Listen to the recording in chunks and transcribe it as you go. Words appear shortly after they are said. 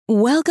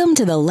Welcome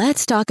to the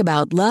Let's Talk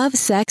About Love,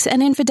 Sex,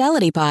 and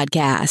Infidelity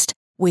podcast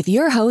with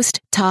your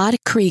host, Todd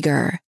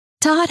Krieger.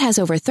 Todd has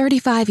over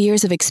 35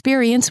 years of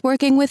experience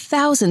working with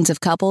thousands of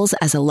couples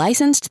as a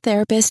licensed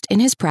therapist in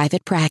his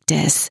private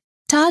practice.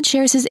 Todd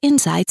shares his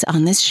insights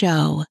on this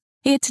show.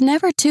 It's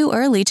never too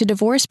early to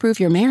divorce-proof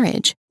your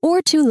marriage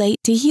or too late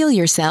to heal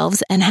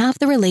yourselves and have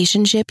the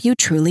relationship you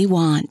truly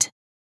want.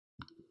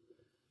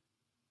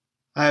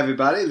 Hi,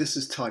 everybody. This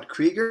is Todd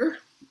Krieger.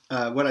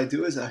 What I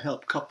do is I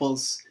help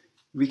couples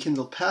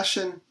rekindle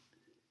passion.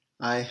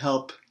 I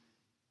help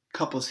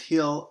couples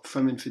heal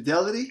from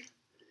infidelity,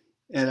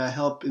 and I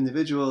help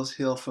individuals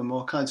heal from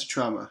all kinds of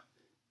trauma,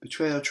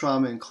 betrayal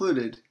trauma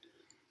included,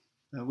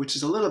 which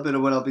is a little bit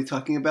of what I'll be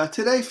talking about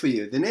today for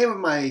you. The name of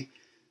my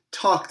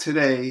talk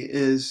today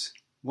is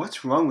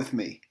What's Wrong with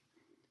Me?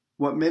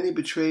 What many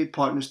betrayed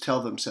partners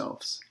tell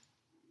themselves.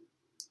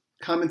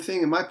 Common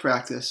thing in my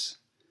practice,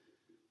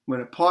 when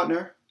a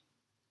partner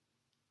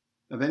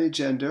of any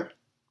gender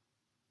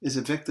is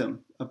a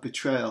victim of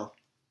betrayal,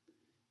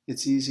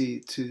 it's easy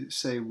to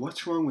say,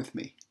 what's wrong with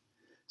me?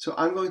 So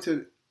I'm going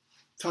to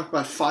talk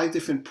about 5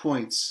 different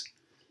points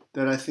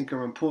that I think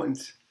are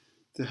important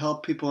to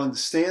help people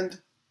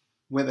understand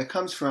where that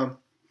comes from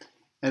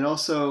and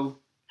also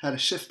how to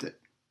shift it.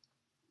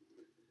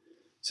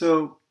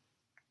 So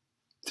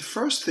the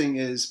first thing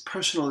is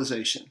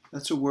personalization.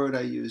 That's a word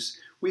I use.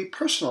 We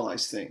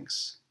personalize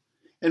things.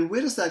 And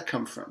where does that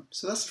come from?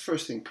 So that's the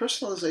first thing.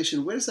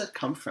 Personalization, where does that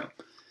come from?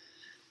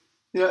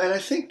 And I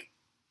think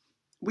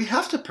we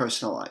have to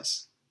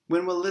personalize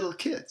when we're little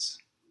kids.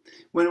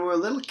 When we're a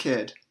little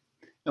kid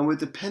and we're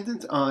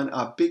dependent on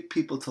our big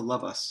people to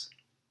love us,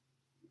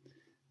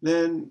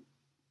 then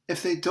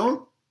if they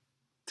don't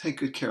take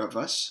good care of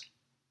us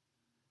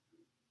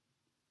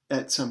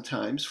at some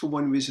times for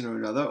one reason or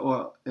another,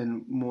 or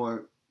in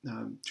more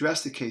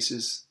drastic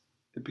cases,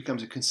 it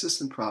becomes a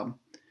consistent problem,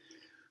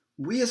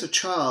 we as a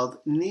child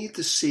need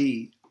to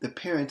see the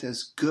parent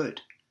as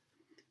good.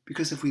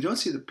 Because if we don't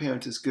see the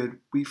parent as good,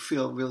 we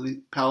feel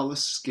really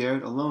powerless,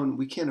 scared, alone.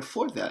 We can't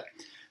afford that.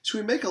 So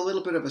we make a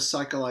little bit of a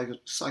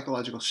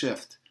psychological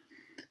shift.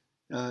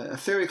 A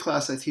theory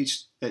class I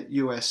teach at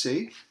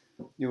USC,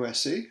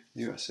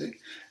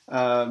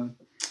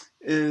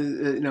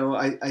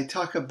 I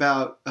talk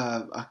about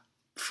a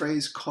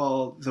phrase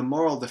called the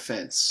moral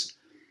defense.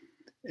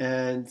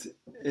 And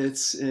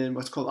it's in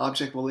what's called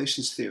object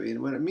relations theory.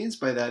 And what it means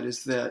by that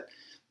is that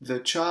the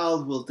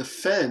child will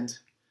defend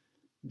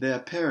their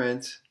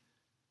parent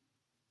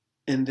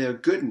in their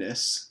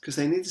goodness, because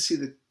they need to see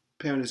the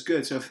parent as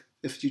good. So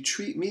if you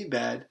treat me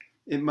bad,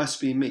 it must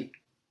be me.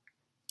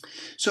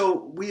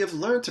 So we have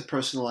learned to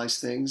personalize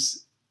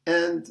things.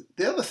 And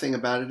the other thing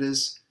about it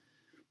is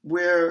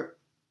we're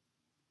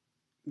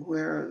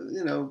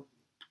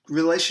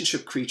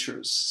relationship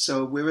creatures.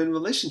 So we're in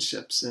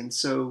relationships. And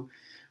so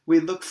we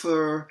look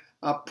for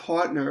our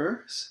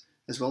partners,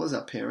 as well as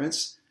our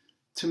parents,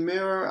 to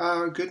mirror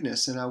our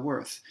goodness and our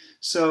worth.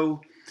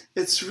 So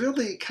it's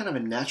really kind of a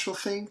natural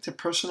thing to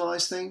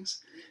personalize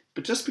things,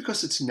 but just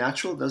because it's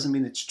natural doesn't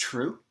mean it's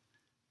true,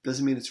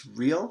 doesn't mean it's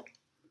real.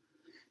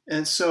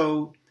 And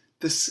so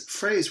this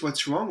phrase,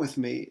 what's wrong with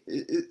me,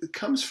 it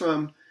comes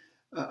from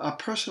a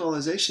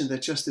personalization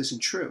that just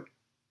isn't true.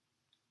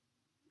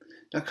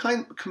 Now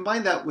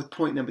combine that with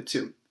point number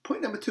 2.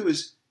 Point number 2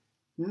 is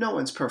no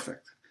one's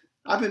perfect.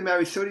 I've been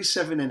married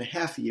 37 and a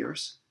half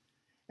years,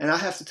 and I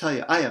have to tell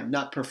you, I am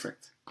not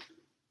perfect.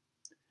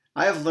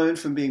 I have learned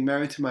from being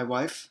married to my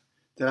wife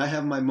that I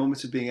have my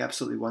moments of being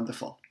absolutely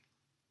wonderful.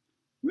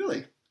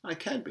 Really, I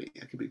can be.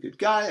 I can be a good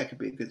guy. I can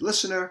be a good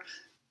listener.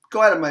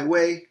 Go out of my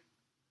way.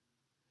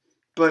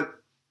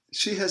 But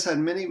she has had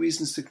many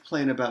reasons to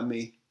complain about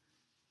me,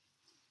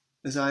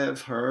 as I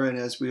have her, and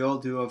as we all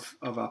do of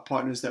our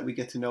partners that we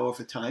get to know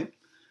over time.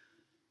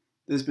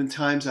 There's been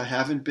times I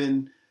haven't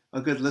been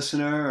a good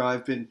listener, or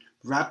I've been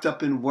wrapped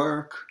up in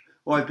work,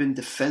 or I've been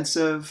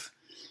defensive.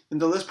 And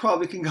the list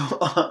probably can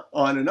go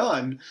on and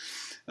on.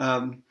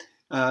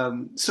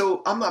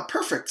 So I'm not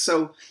perfect.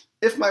 So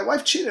if my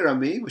wife cheated on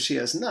me, which she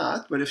has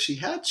not, but if she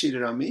had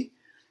cheated on me,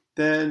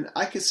 then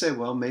I could say,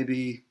 well,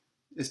 maybe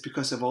it's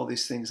because of all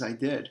these things I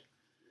did.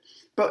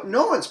 But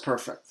no one's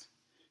perfect.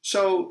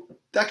 So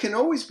that can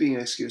always be an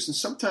excuse. And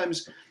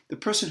sometimes the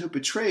person who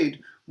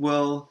betrayed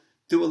will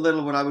do a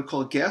little what I would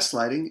call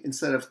gaslighting.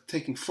 Instead of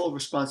taking full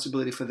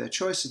responsibility for their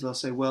choices, they'll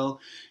say, well,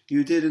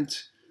 you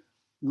didn't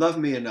love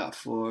me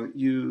enough, or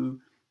you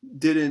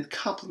didn't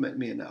compliment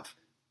me enough.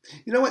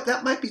 You know what?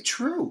 That might be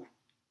true.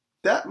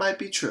 That might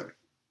be true.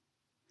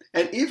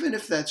 And even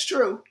if that's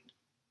true,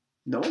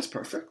 no one's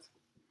perfect.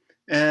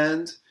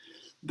 And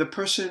the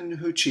person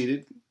who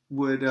cheated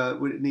would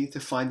need to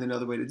find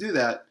another way to do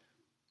that.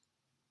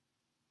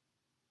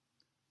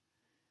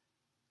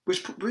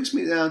 Which brings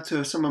me down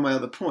to some of my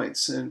other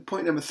points. And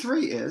point number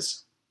 3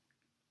 is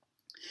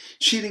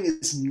cheating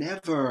is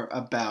never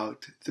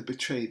about the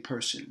betrayed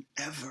person,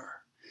 ever.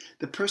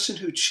 The person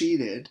who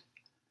cheated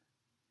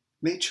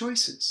made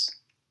choices.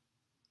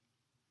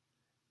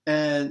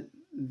 And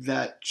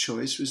that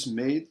choice was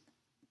made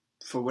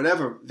for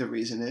whatever the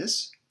reason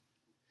is.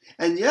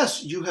 And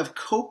yes, you have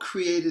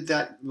co-created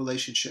that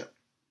relationship.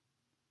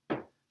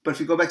 But if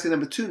you go back to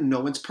number 2,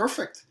 no one's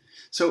perfect.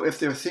 So if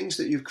there are things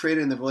that you've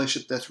created in the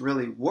relationship that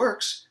really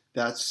works,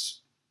 that's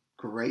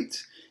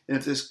great. And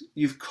if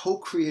you've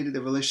co-created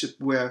a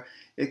relationship where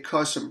it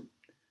caused some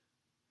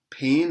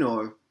pain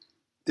or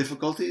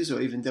difficulties or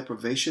even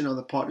deprivation on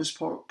the partner's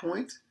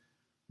point,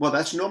 well,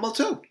 that's normal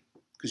too,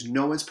 because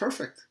no one's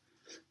perfect.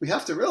 We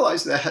have to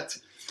realize that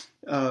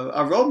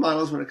our role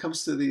models when it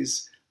comes to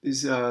these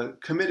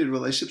committed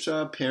relationships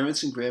are our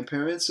parents and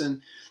grandparents,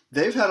 and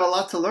they've had a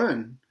lot to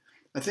learn.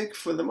 I think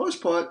for the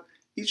most part,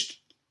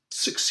 each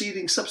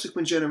succeeding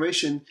subsequent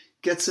generation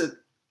gets it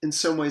in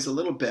some ways a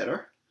little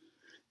better.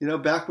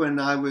 Back when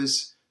I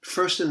was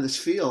first in this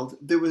field,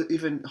 there were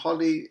even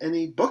hardly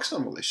any books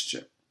on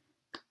relationship.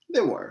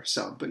 There were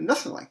some, but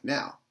nothing like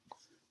now.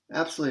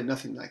 Absolutely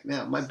nothing like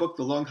now. My book,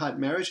 The Long Hot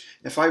Marriage,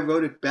 if I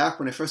wrote it back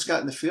when I first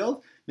got in the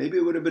field, maybe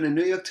it would have been a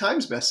New York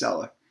Times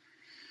bestseller.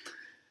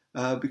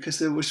 Because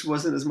there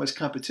wasn't as much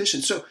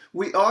competition. So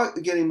we are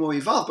getting more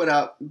evolved,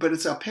 but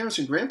it's our parents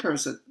and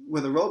grandparents that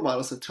were the role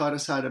models that taught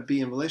us how to be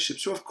in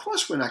relationships. So of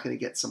course we're not going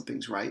to get some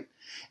things right.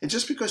 And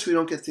just because we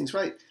don't get things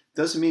right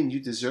doesn't mean you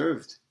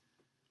deserved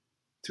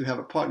to have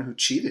a partner who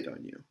cheated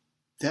on you.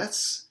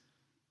 That's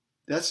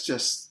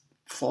just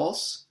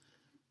false.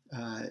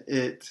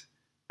 It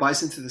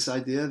buys into this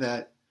idea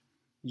that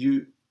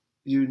you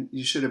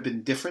should have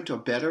been different or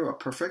better or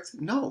perfect.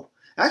 No.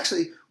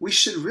 Actually, we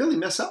should really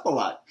mess up a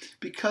lot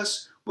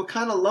because we're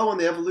kind of low on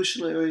the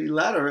evolutionary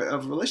ladder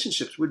of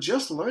relationships. We're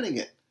just learning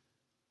it.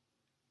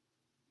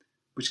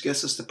 Which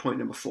gets us to point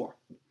number 4.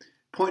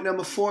 Point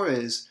number 4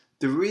 is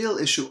the real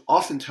issue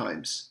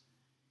oftentimes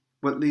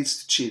what leads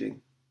to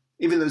cheating.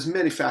 Even though there's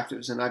many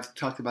factors, and I've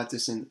talked about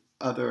this in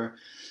other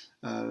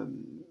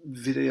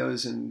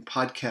videos and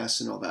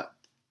podcasts and all that.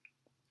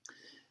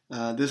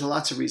 There's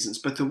lots of reasons,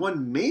 but the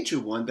one major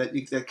one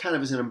that kind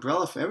of is an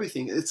umbrella for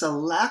everything, it's a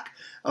lack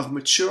of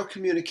mature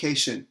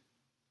communication.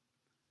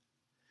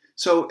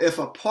 So if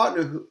a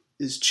partner who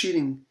is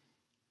cheating,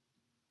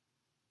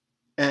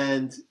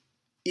 and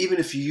even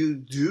if you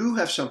do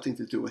have something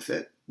to do with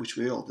it, which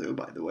we all do,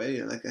 by the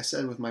way, like I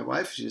said with my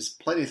wife, she has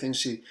plenty of things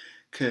she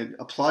could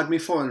applaud me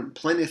for and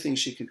plenty of things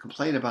she could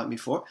complain about me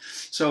for.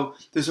 So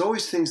there's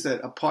always things that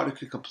a partner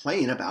could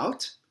complain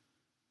about.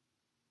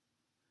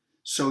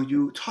 So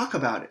you talk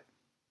about it.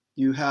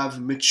 You have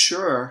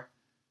mature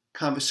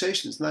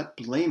conversations, not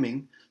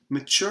blaming,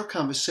 mature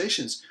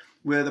conversations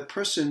where the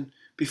person,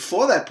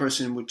 before that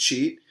person would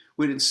cheat,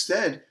 would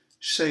instead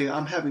say,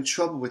 I'm having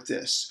trouble with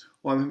this,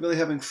 or I'm really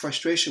having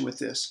frustration with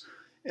this.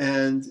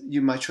 And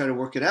you might try to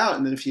work it out.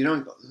 And then if you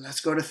don't, let's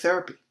go to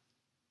therapy.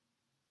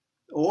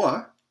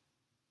 Or,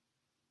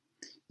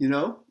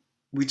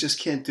 we just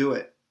can't do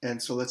it.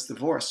 And so let's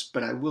divorce,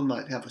 but I will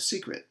not have a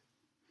secret,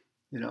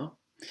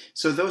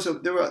 So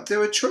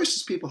there are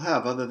choices people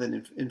have other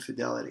than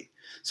infidelity.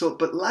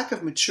 But lack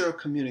of mature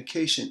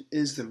communication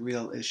is the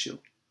real issue.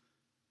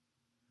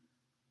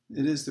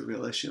 It is the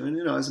real issue. And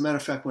as a matter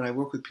of fact, when I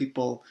work with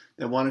people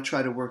that want to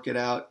try to work it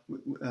out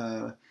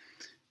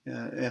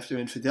after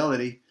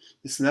infidelity,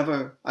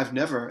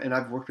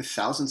 I've worked with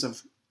thousands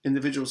of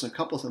individuals and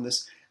couples on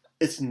this.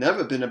 It's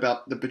never been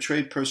about the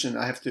betrayed person.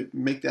 I have to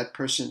make that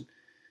person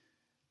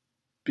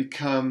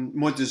become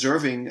more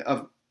deserving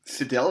of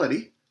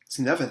fidelity. It's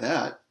never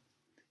that.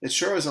 It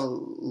sure is a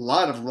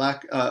lot of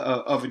lack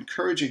of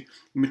encouraging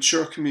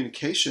mature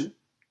communication.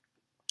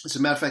 As a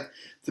matter of fact,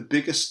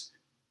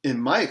 in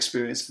my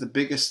experience, the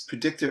biggest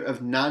predictor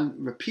of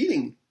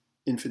non-repeating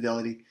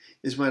infidelity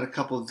is when a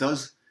couple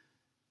does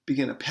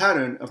begin a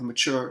pattern of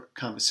mature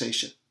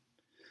conversation.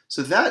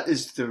 So that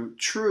is the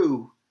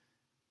true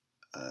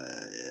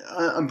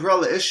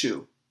umbrella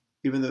issue,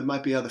 even though there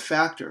might be other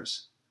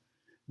factors.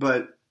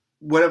 But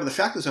whatever the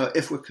factors are,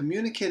 if we're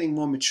communicating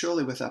more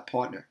maturely with our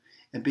partner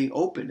and being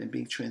open and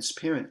being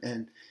transparent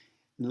and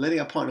letting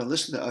our partner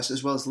listen to us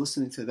as well as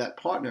listening to that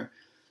partner,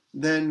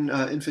 then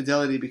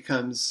infidelity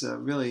becomes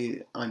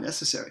really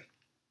unnecessary.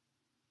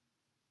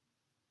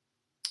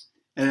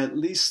 And at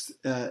least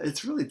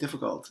it's really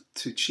difficult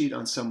to cheat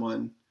on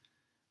someone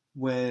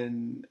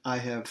when I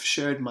have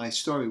shared my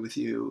story with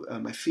you,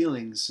 my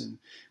feelings and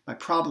my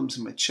problems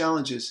and my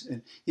challenges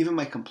and even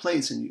my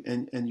complaints,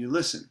 and you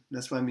listen.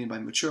 That's what I mean by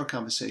mature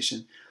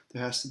conversation.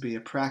 There has to be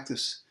a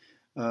practice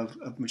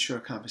of mature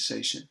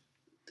conversation.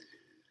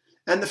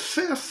 And the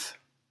fifth,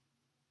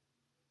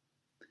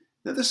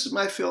 now this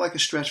might feel like a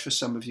stretch for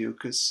some of you,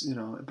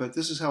 but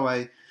this is how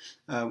I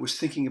was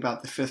thinking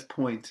about the fifth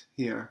point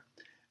here,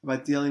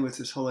 about dealing with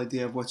this whole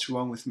idea of what's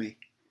wrong with me.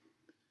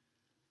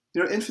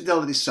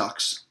 Infidelity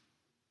sucks.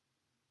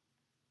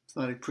 It's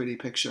not a pretty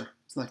picture.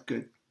 It's not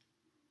good.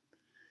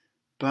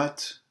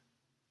 But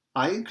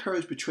I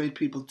encourage betrayed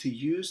people to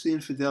use the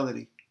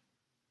infidelity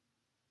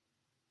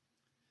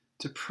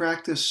to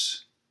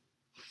practice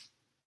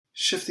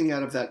shifting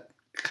out of that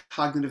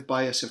cognitive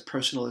bias of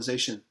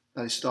personalization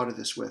that I started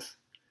this with.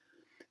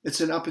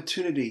 It's an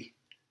opportunity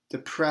to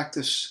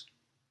practice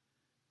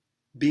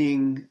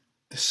being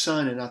the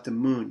sun and not the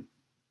moon.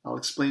 I'll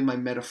explain my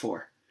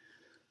metaphor.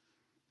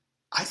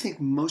 I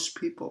think most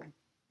people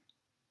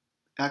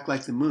act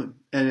like the moon,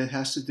 and it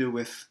has to do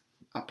with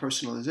our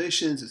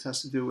personalizations. It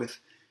has to do with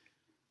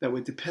that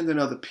we depend on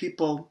other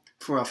people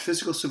for our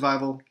physical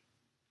survival,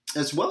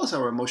 as well as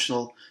our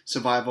emotional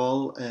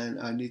survival and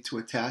our need to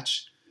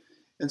attach.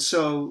 And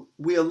so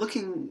we are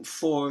looking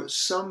for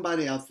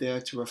somebody out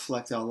there to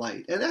reflect our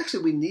light. And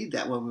actually, we need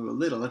that when we were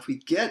little. If we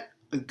get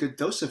a good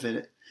dose of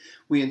it,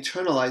 we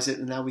internalize it,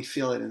 and now we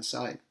feel it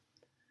inside.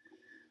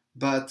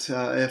 But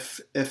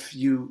if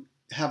you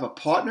have a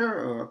partner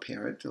or a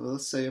parent, or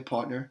let's say a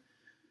partner,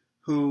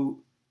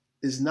 who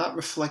is not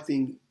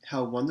reflecting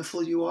how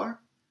wonderful you are,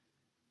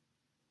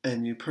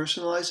 and you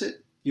personalize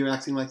it, you're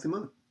acting like the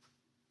moon.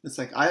 It's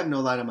like, I have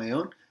no light on my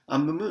own.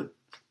 I'm the moon.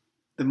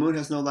 The moon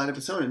has no light of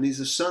its own. It needs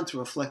the sun to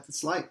reflect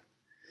its light.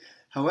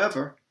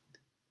 However,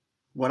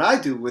 what I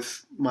do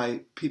with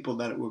my people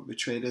that were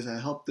betrayed is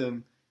I help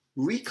them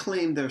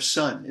reclaim their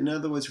sun. In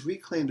other words,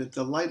 reclaim that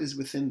the light is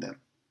within them.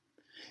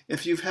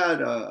 If you've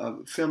had a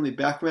family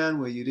background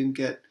where you didn't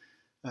get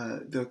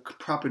the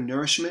proper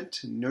nourishment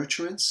and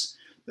nurturance,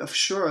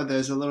 sure,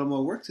 there's a little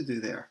more work to do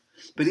there.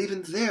 But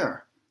even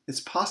there, it's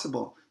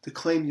possible to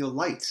claim your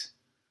light.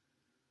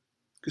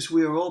 Because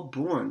we are all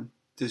born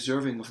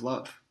deserving of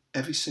love,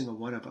 every single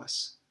one of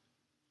us.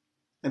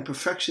 And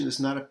perfection is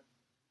not a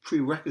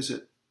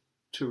prerequisite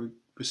to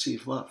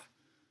receive love.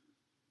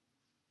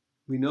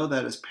 We know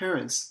that as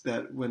parents,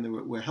 that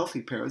when we're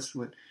healthy parents,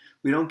 when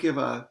we don't give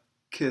our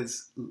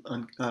kids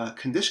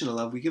conditional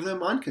love, we give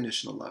them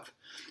unconditional love.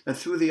 And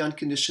through the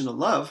unconditional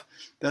love,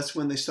 that's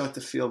when they start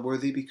to feel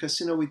worthy, because,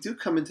 we do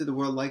come into the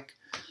world like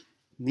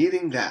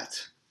needing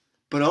that.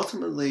 But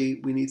ultimately,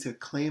 we need to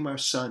claim our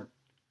sun.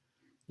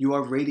 You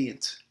are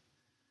radiant.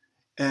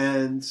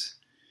 And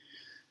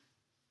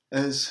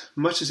as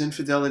much as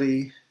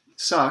infidelity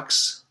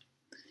sucks,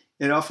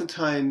 it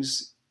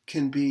oftentimes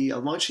can be a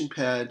launching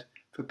pad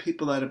for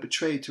people that are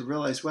betrayed to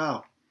realize,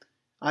 wow,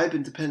 I've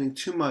been depending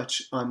too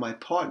much on my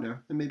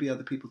partner, and maybe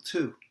other people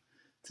too,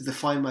 to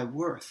define my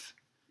worth.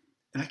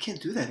 And I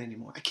can't do that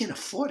anymore. I can't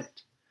afford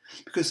it.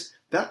 Because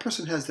that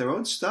person has their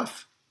own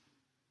stuff.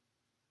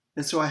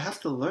 And so I have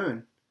to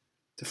learn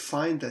to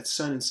find that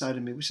sun inside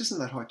of me, which isn't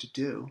that hard to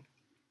do.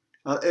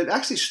 It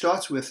actually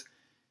starts with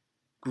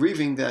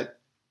grieving that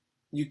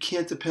you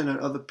can't depend on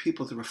other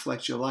people to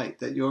reflect your light,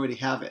 that you already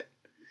have it.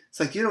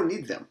 It's like you don't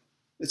need them.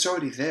 It's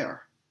already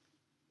there.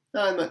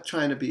 Now, I'm not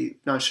trying to be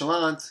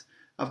nonchalant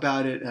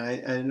about it,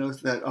 and I know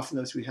that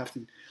oftentimes we have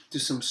to do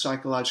some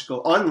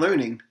psychological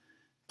unlearning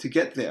to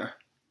get there.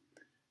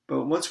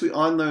 But once we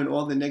unlearn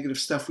all the negative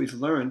stuff we've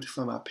learned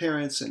from our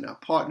parents and our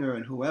partner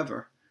and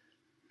whoever,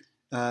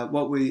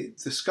 what we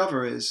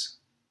discover is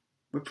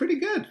we're pretty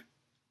good.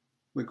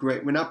 We're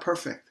great. We're not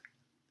perfect,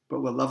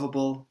 but we're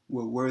lovable.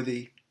 We're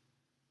worthy.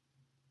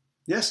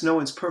 Yes, no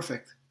one's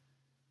perfect,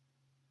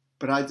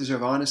 but I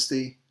deserve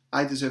honesty.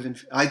 I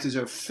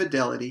deserve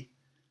fidelity.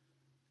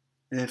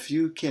 And if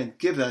you can't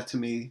give that to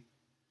me,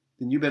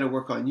 then you better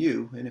work on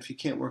you. And if you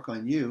can't work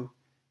on you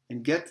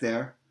and get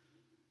there,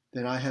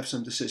 then I have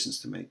some decisions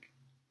to make.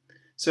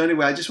 So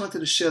anyway, I just wanted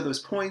to share those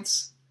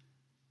points.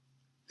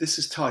 This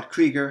is Todd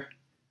Krieger,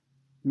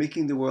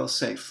 making the world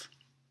safe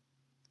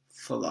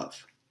for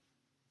love.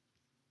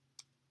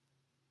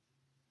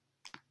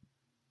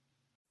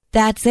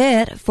 That's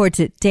it for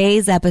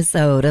today's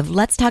episode of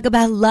Let's Talk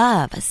About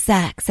Love,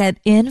 Sex, and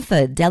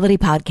Infidelity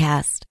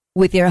podcast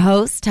with your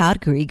host, Todd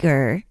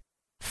Krieger.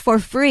 For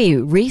free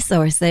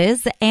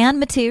resources and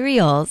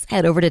materials,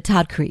 head over to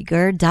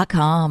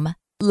toddkrieger.com.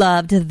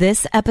 Loved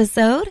this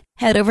episode?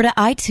 Head over to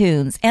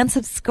iTunes and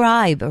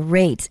subscribe,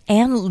 rate,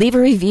 and leave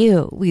a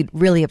review. We'd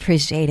really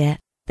appreciate it.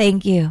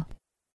 Thank you.